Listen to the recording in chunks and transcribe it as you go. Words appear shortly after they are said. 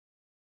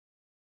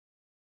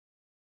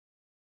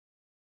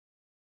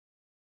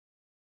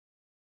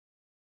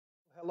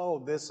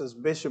Hello, this is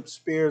Bishop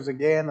Spears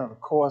again, and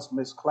of course,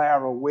 Miss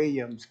Clara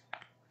Williams.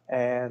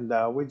 And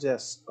we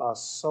just are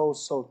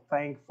so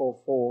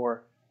thankful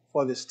for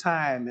this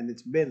time. And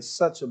it's been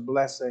such a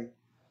blessing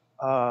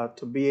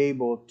to be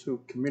able to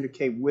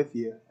communicate with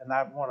you. And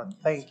I want to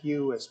thank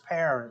you as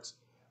parents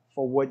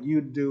for what you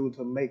do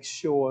to make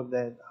sure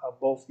that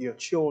both your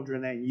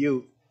children and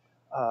youth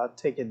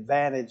take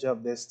advantage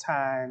of this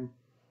time.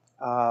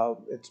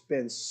 It's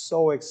been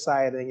so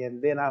exciting.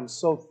 And then I'm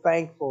so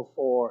thankful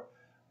for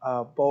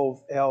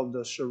both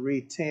Elder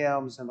Cherie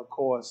Timms and, of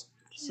course,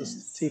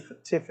 Sister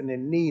Tiffany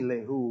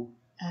Neely, who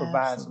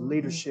provides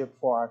leadership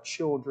for our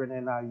children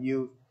and our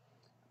youth.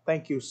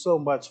 Thank you so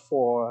much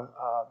for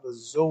the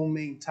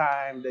Zooming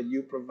time that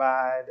you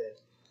provide. And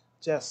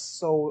just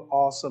so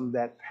awesome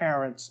that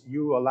parents,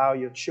 you allow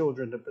your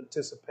children to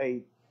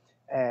participate.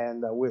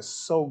 And we're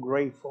so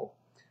grateful.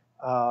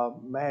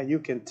 Man, you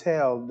can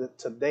tell that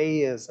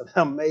today is an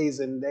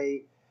amazing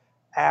day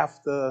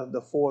after the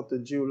 4th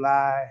of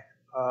July.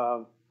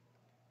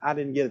 I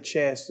didn't get a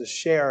chance to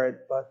share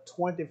it, but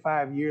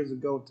 25 years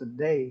ago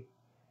today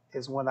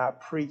is when I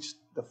preached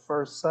the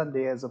first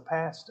Sunday as a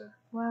pastor.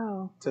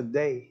 Wow.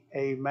 Today,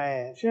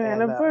 amen. It's your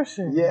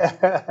anniversary.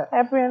 Yeah.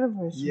 Happy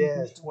anniversary.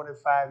 Yes,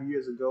 25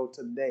 years ago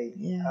today.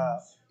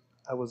 Yes.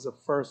 I was the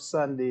first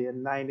Sunday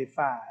in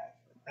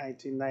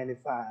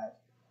 1995.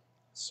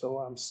 So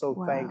I'm so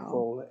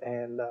thankful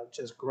and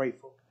just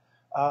grateful.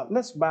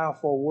 Let's bow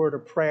for a word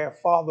of prayer.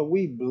 Father,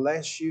 we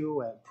bless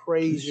you and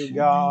praise you,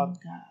 God,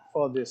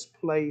 for this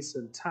place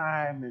and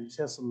time, and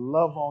just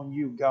love on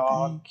you,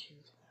 God. Thank you,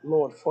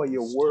 Lord, for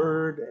your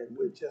word. And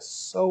we're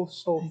just so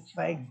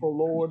thankful,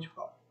 Lord,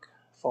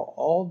 for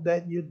all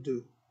that you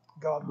do.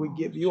 God, we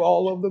give you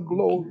all of the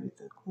glory.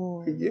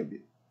 We give you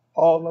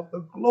all of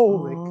the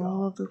glory,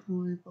 God.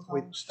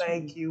 We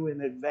thank you in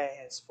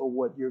advance for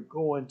what you're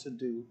going to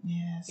do.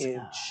 Yes, in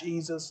God.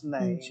 Jesus'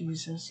 name. In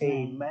Jesus'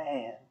 name.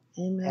 Amen.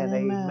 Amen. And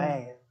amen.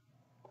 amen.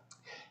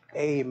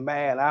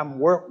 Amen. I'm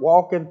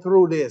walking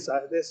through this.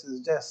 This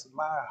is just,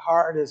 my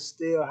heart is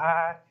still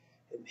high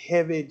and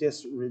heavy,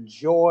 just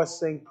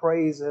rejoicing,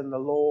 praising the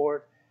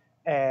Lord.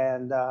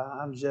 And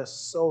I'm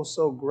just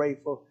so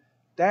grateful.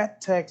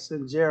 That text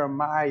in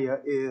Jeremiah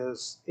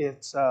it's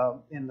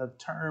in the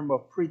term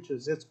of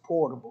preachers, it's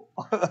portable.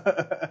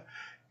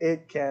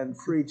 It can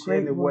preach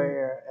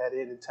anywhere at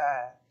any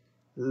time,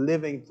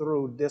 living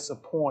through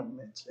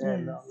disappointments.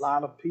 And a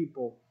lot of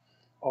people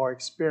are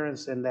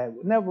experiencing that.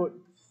 We never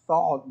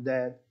thought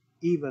that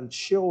even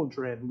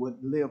children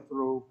would live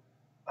through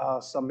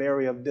some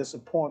area of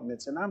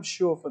disappointments. And I'm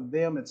sure for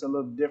them it's a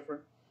little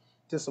different.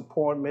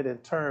 Disappointment in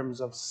terms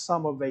of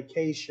summer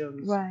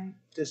vacations, right.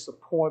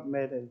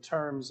 Disappointment in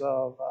terms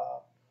of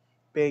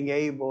being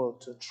able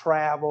to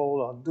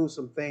travel or do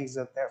some things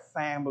that their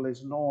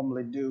families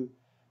normally do.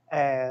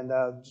 And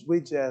we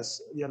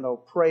just,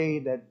 pray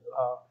that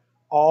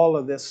all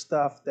of this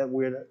stuff that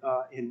we're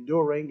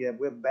enduring and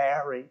we're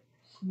bearing,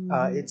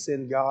 it's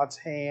in God's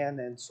hand.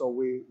 And so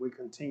we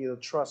continue to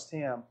trust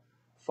him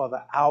for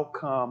the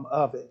outcome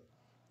of it.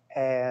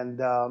 And,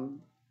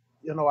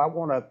 I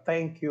want to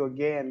thank you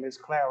again, Miss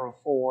Clara,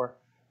 for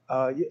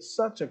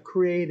such a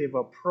creative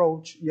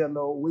approach.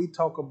 We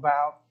talk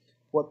about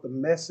what the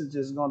message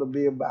is going to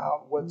be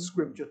about, what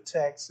scripture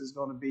text is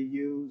going to be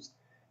used,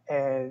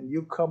 and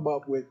you come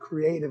up with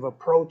creative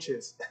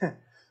approaches.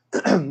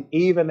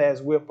 Even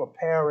as we're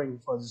preparing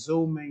for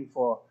Zooming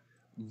for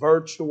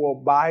virtual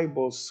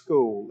Bible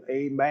school.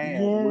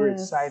 Amen. Yes, we're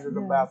excited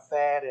about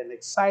that and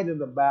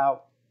excited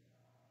about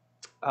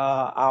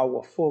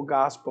our Full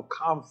Gospel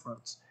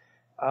Conference.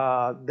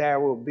 There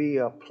will be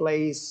a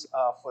place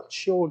for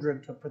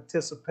children to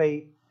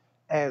participate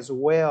as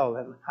well.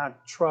 And I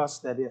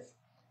trust that if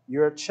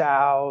your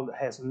child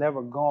has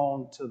never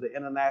gone to the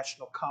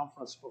International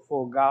Conference for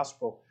Full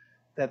Gospel,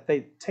 that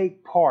they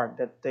take part,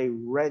 that they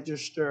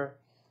register.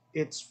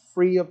 It's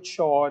free of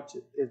charge.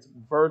 It's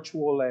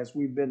virtual, as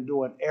we've been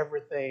doing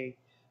everything.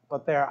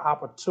 But there are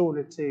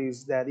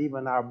opportunities that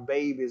even our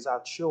babies, our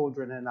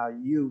children, and our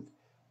youth,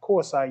 of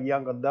course, our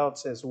young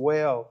adults as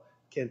well,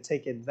 can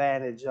take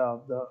advantage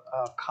of the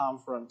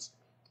conference.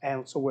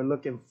 And so we're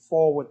looking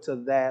forward to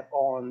that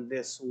on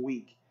this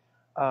week.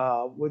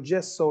 We're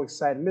just so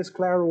excited. Miss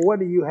Clara, what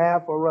do you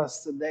have for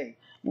us today?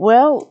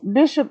 Well,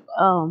 Bishop,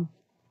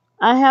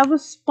 I have a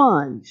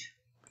sponge,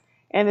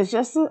 and it's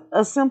just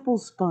a simple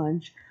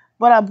sponge.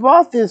 But I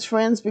brought this,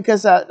 friends,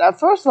 because I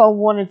first of all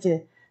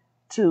wanted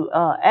to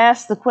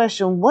ask the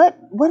question, what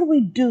do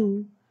we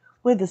do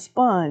with a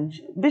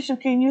sponge? Bishop,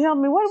 can you help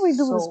me? What do we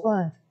do with a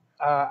sponge?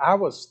 I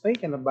was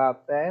thinking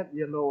about that.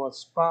 A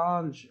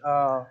sponge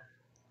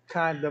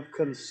kind of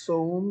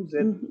consumes,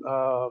 it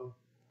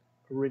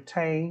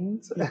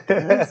retains It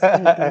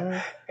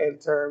does. in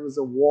terms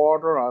of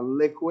water or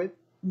liquid.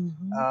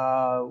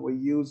 Mm-hmm. We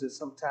use it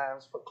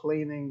sometimes for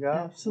cleaning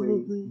up.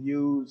 Absolutely. We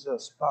use a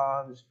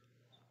sponge.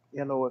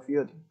 If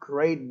you're a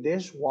great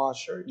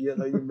dishwasher, you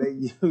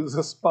may use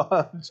a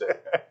sponge.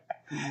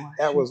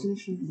 That was,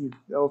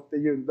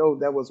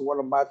 that was one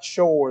of my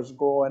chores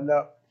growing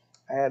up.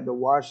 I had to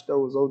wash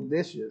those old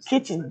dishes.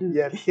 Kitchen duty.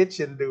 Yeah,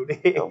 kitchen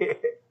duty. Okay.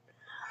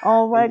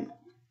 All right.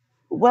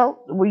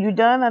 Well, were you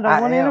done? I don't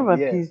I want to am,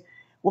 interrupt yes. you.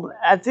 Well,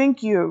 I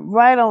think you're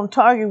right on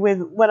target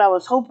with what I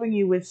was hoping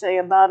you would say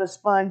about a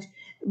sponge,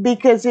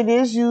 because it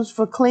is used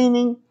for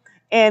cleaning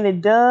and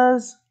it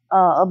does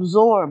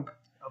absorb.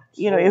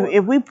 You know, Absorb.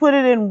 if we put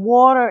it in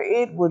water,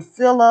 it would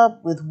fill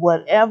up with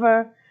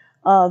whatever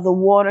the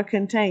water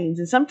contains.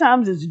 And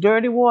sometimes it's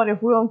dirty water.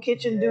 If we're on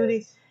kitchen duty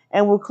Yes.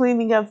 and we're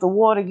cleaning up, the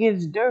water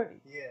gets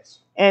dirty Yes.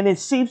 and it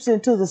seeps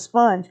into the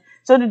sponge.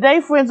 So today,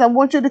 friends, I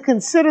want you to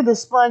consider the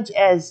sponge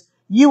as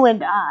you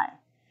and I.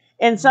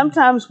 And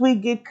sometimes we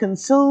get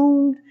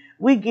consumed,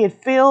 we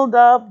get filled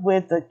up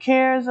with the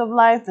cares of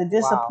life, the Wow.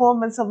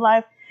 disappointments of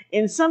life,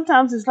 and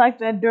sometimes it's like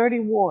that dirty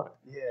water.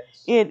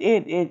 Yes.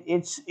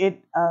 It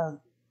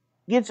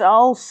gets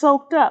all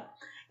soaked up,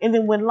 and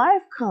then when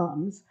life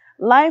comes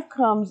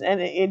and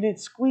it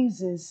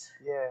squeezes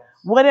Yes.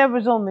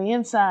 whatever's on the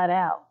inside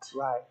out.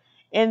 Right.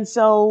 And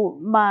so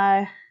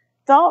my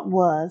thought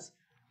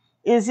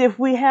is if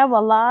we have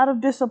a lot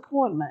of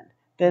disappointment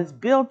that's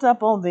built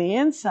up on the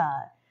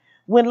inside,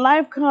 when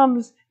life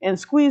comes and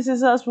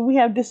squeezes us, when we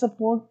have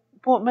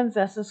disappointments,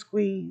 that's a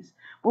squeeze.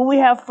 When we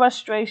have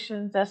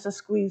frustrations, that's a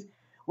squeeze.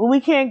 When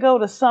we can't go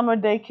to summer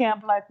day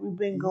camp like we've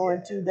been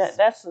going to, Yes. that's a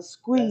That's a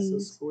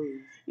squeeze.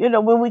 squeeze. You know,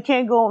 when we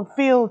can't go on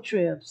field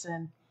trips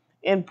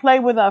and play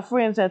with our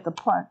friends at the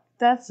park,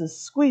 that's a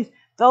squeeze.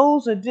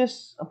 Those are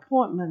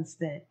disappointments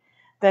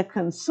that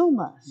consume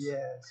us.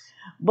 Yes.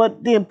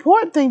 But the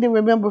important thing to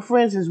remember,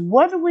 friends, is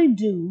what do we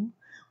do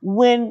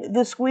when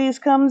the squeeze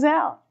comes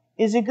out?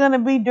 Is it going to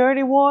be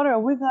dirty water? Are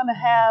we going to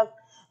have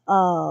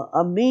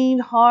a mean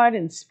heart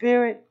and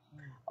spirit?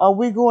 Are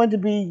we going to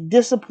be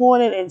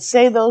disappointed and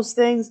say those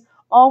things?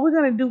 Or are we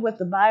going to do what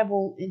the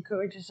Bible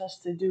encourages us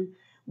to do?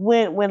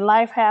 When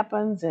life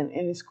happens and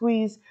it's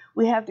squeezed,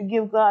 we have to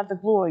give God the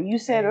glory. You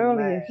said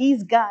earlier, Amen.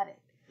 He's got it.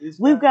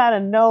 We've got to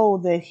know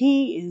that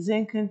He is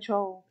in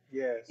control.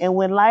 Yes. And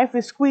when life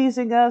is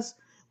squeezing us,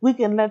 we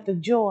can let the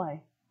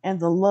joy and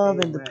the love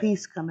and the Amen.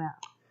 peace come out.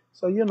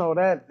 So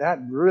that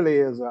really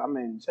is, I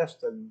mean,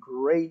 just a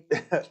great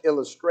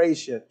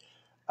illustration,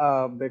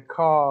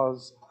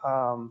 because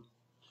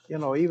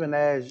even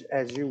as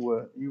you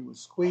were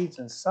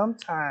squeezing,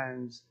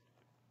 sometimes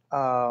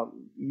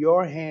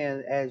your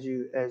hand as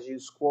you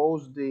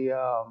squeeze the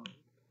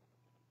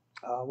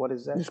what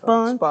is The that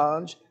called?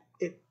 sponge? Sponge.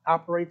 It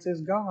operates as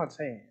God's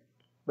hand,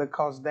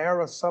 because there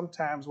are some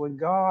times when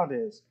God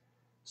is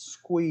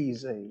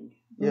squeezing,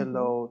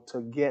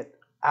 to get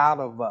out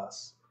of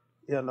us,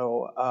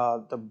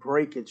 the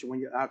breakage.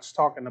 When I was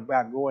talking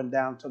about going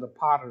down to the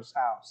potter's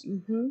house,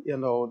 Mm-hmm.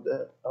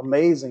 the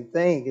amazing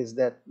thing is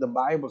that the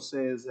Bible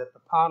says that the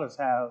potter's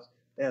house,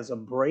 there's a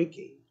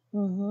breaking.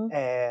 Mm-hmm.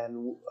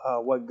 And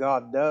what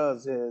God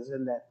does is,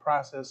 in that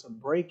process of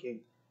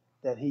breaking,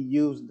 that He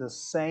used the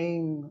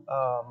same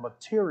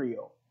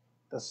material,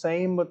 the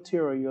same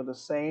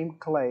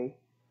clay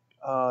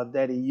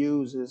that He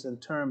uses in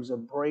terms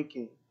of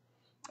breaking.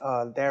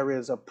 There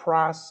is a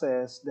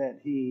process that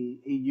He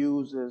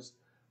uses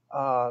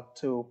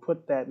to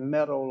put that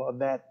metal or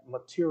that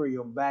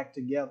material back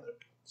together,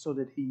 so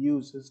that He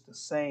uses the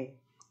same.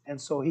 And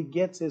so He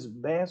gets His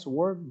best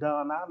work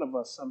done out of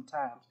us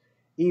sometimes,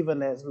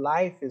 even as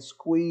life is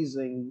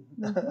squeezing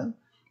Mm-hmm.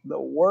 the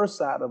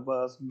worst out of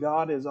us.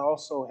 God is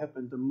also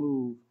helping to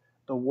move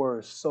the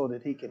worst so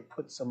that He can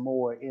put some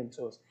more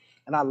into us.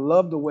 And I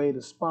love the way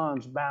the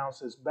sponge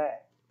bounces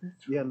back,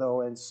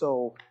 and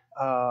so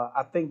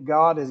I think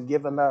God has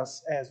given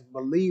us as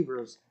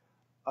believers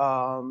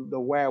the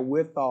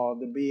wherewithal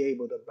to be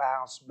able to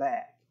bounce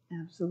back.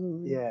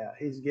 Absolutely. Yeah,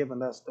 He's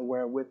given us the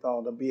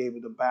wherewithal to be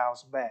able to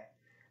bounce back.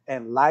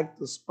 And like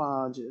the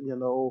sponge,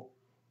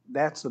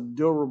 that's a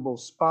durable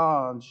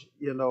sponge,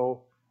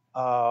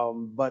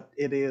 but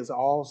it is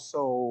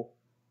also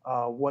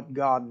what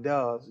God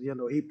does.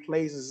 He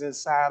places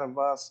inside of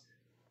us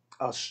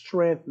a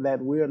strength that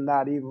we're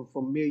not even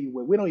familiar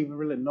with. We don't even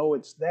really know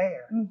it's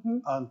there Mm-hmm.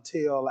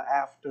 until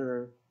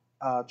after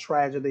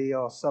tragedy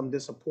or some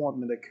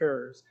disappointment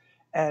occurs.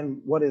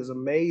 And what is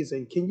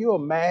amazing, can you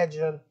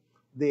imagine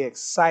the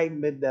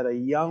excitement that a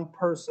young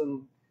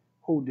person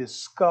who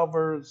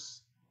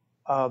discovers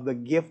the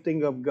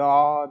gifting of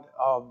God,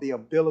 the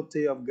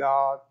ability of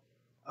God,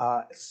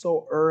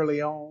 so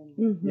early on,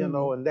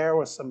 Mm-hmm. and there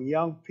were some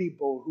young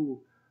people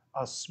who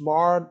are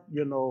smart,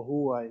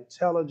 who are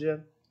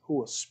intelligent,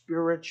 who are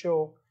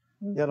spiritual,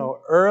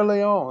 Mm-hmm.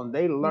 early on,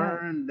 they Right.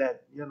 learn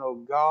that,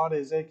 God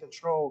is in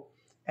control,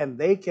 and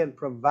they can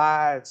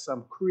provide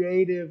some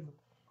creative,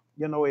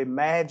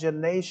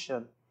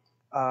 imagination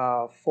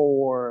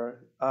for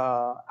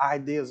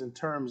ideas in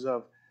terms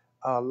of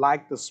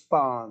like the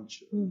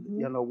sponge,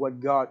 Mm-hmm. what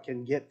God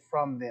can get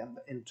from them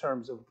in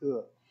terms of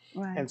good.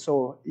 Right. And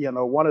so,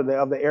 one of the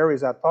other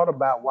areas I thought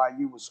about while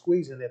you were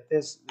squeezing, if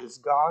this is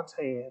God's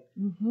hand,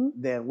 Mm-hmm.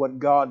 then what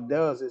God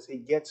does is He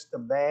gets the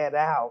bad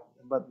out.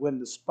 But when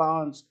the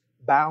sponge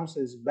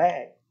bounces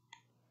back,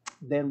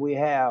 then we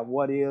have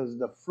what is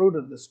the fruit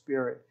of the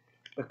Spirit,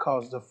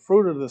 because the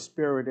fruit of the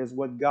Spirit is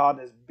what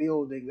God is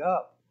building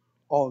up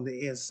on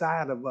the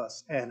inside of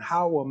us. And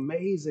how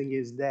amazing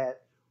is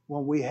that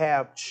when we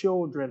have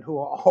children who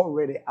are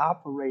already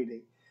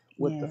operating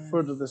with the Yes.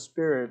 fruit of the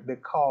Spirit,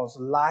 because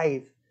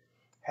life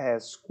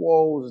has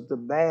squoze the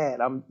bad.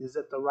 Is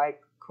it the right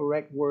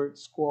correct word?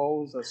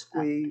 Squoze or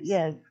squeeze?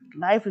 Yeah,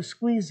 life is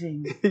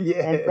squeezing Yes,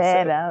 that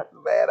bad out.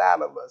 bad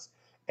out of us,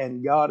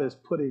 and God is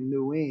putting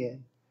new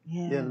in.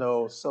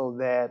 Yes. So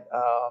that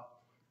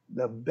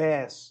the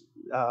best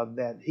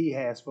that He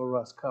has for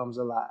us comes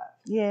alive.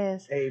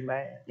 Yes.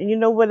 Amen. And you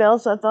know what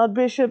else I thought,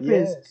 Bishop,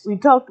 is Yes. we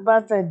talked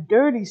about that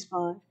dirty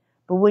sponge,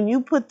 but when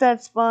you put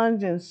that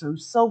sponge in some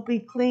soapy,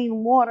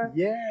 clean water,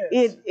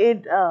 Yes.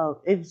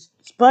 it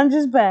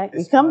sponges back,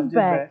 it comes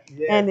back,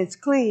 Yes. and it's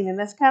clean. And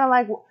that's kind of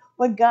like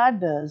what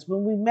God does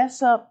when we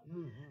mess up,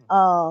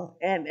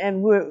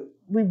 and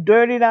we've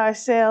dirtied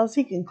ourselves.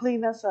 He can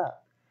clean us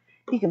up.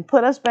 He can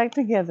put us back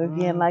together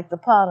again, like the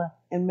potter,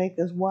 and make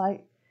us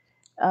white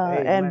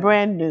and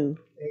brand new.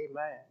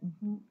 Amen.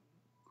 Mm-hmm.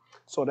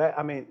 So that,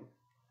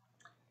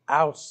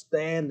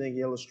 outstanding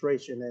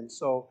illustration. And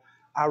so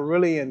I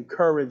really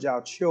encourage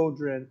our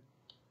children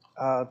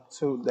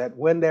to that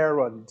when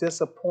there are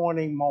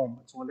disappointing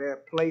moments, when there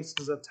are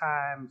places or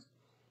times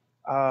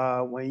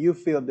when you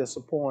feel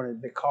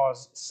disappointed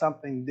because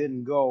something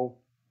didn't go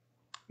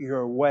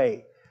your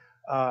way,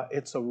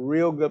 it's a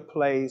real good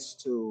place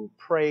to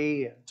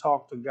pray and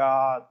talk to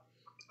God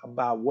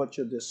about what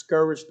you're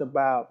discouraged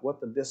about, what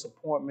the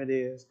disappointment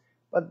is.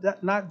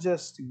 But not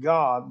just to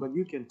God, but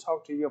you can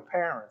talk to your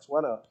parents.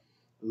 What a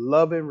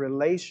loving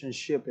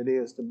relationship it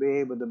is to be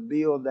able to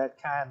build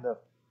that kind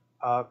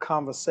of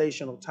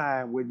conversational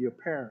time with your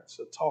parents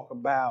to talk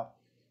about,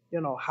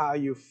 how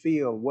you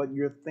feel, what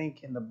you're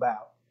thinking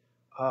about.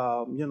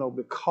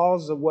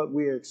 Because of what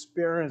we're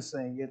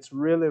experiencing, it's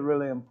really,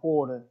 really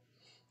important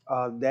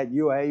that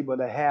you're able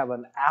to have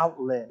an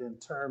outlet in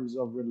terms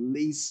of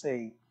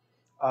releasing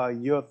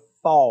your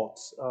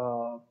thoughts,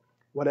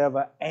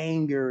 whatever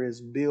anger is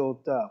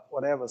built up,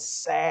 whatever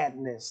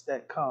sadness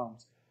that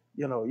comes.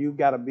 You've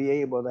got to be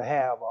able to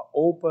have an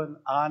open,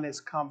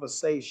 honest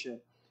conversation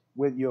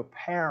with your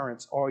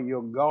parents or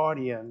your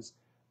guardians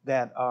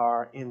that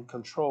are in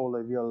control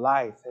of your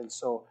life. And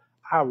so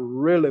I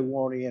really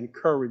want to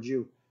encourage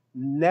you,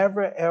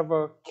 never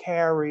ever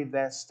carry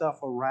that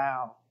stuff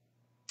around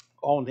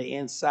on the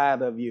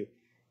inside of you.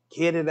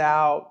 Get it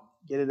out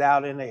in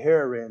a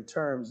hurry in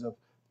terms of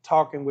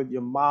talking with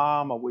your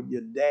mom or with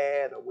your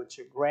dad or with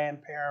your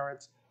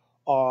grandparents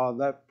or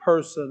that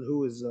person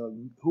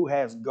who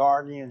has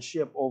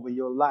guardianship over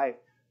your life.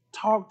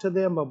 Talk to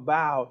them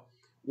about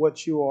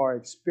what you are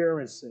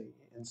experiencing,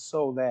 and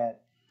so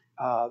that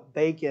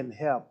they can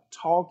help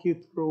talk you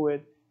through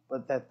it,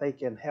 but that they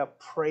can help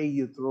pray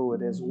you through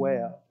it as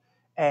well.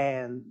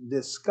 And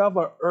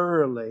discover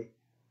early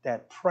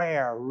that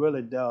prayer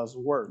really does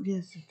work.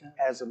 Yes, it does.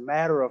 As a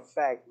matter of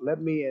fact,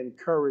 let me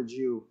encourage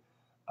you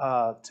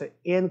to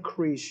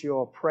increase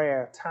your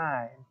prayer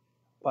time,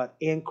 but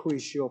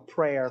increase your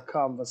prayer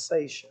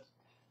conversation.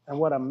 And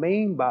what I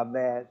mean by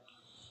that,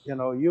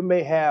 you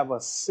may have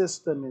a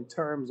system in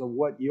terms of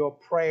what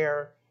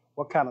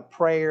kind of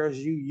prayers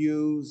you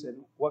use, and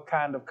what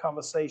kind of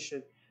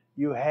conversation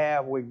you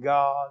have with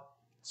God.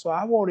 So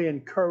I want to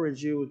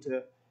encourage you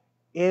to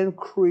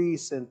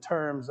increase in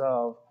terms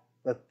of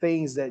the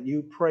things that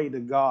you pray to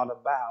God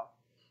about,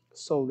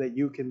 so that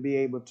you can be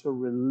able to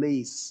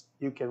release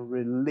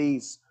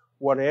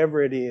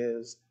whatever it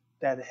is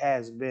that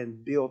has been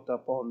built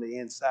up on the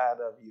inside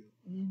of you.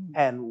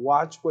 And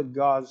watch what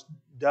God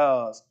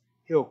does.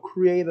 He'll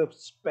create a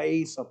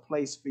space, a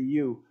place for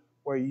you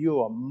where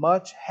you are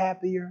much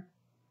happier.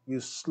 You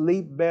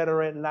sleep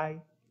better at night.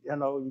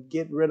 You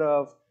get rid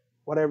of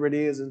whatever it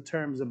is in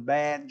terms of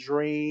bad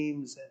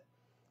dreams and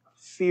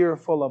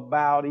fearful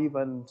about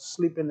even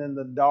sleeping in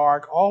the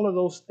dark. All of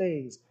those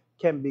things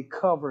can be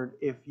covered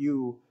if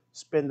you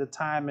spend the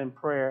time in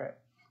prayer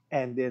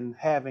and then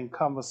having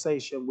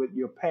conversation with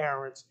your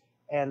parents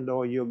and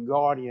or your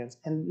guardians.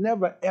 And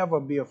never ever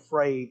be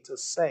afraid to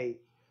say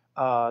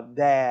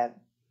that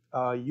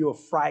you're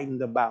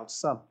frightened about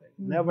something.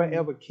 Never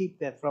ever keep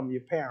that from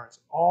your parents.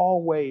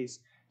 Always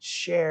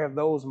share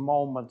those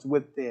moments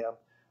with them,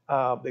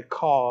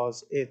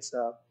 because it's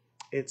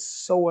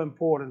so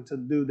important to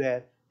do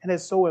that. And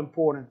it's so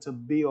important to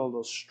build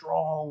a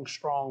strong,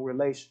 strong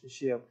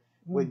relationship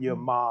with your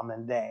mom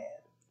and dad.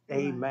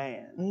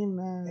 Amen.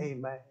 Amen.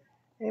 Amen.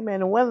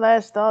 Amen. And one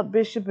last thought,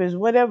 Bishop, is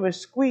whatever's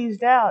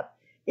squeezed out,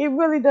 it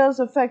really does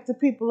affect the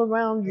people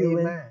around you.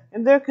 Amen.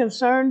 And they're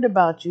concerned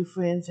about you,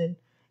 friends,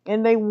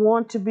 and they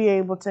want to be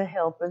able to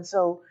help. And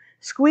so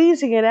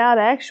squeezing it out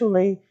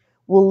actually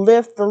will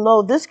lift the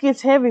load. This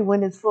gets heavy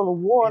when it's full of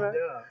water. It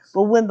does.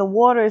 But when the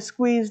water is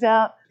squeezed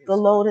out, the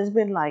load has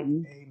been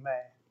lightened.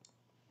 Amen.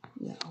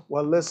 Yeah.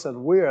 Well,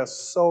 listen, we are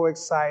so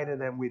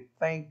excited and we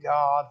thank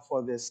God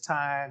for this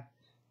time.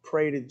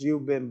 Pray that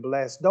you've been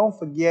blessed. Don't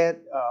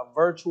forget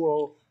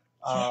virtual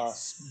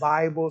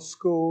Bible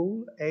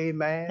school.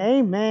 Amen. We're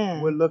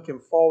Amen. looking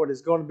forward.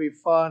 It's going to be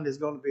fun. It's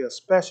going to be a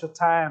special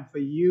time for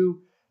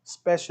you,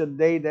 special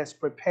day that's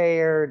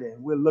prepared,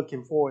 and we're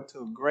looking forward to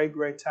a great,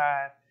 great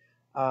time.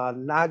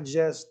 Not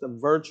just the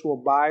virtual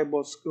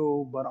Bible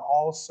school, but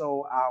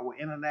also our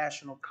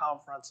international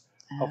conference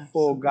of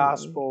full Absolutely.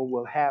 gospel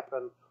will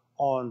happen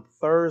on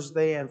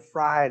Thursday and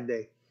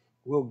Friday.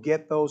 We'll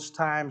get those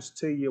times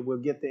to you. We'll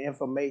get the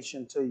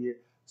information to you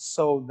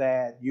so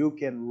that you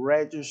can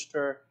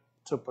register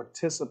to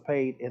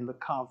participate in the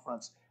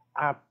conference.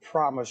 I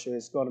promise you,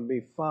 it's going to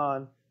be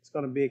fun. It's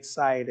going to be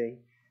exciting.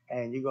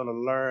 And you're going to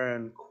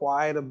learn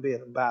quite a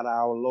bit about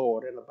our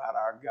Lord and about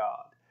our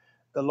God.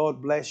 The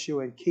Lord bless you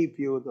and keep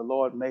you. The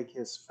Lord make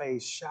his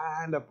face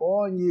shine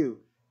upon you,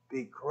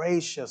 be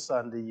gracious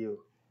unto you,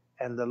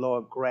 and the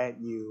Lord grant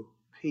you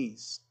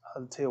peace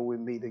until we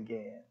meet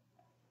again.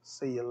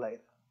 See you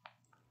later.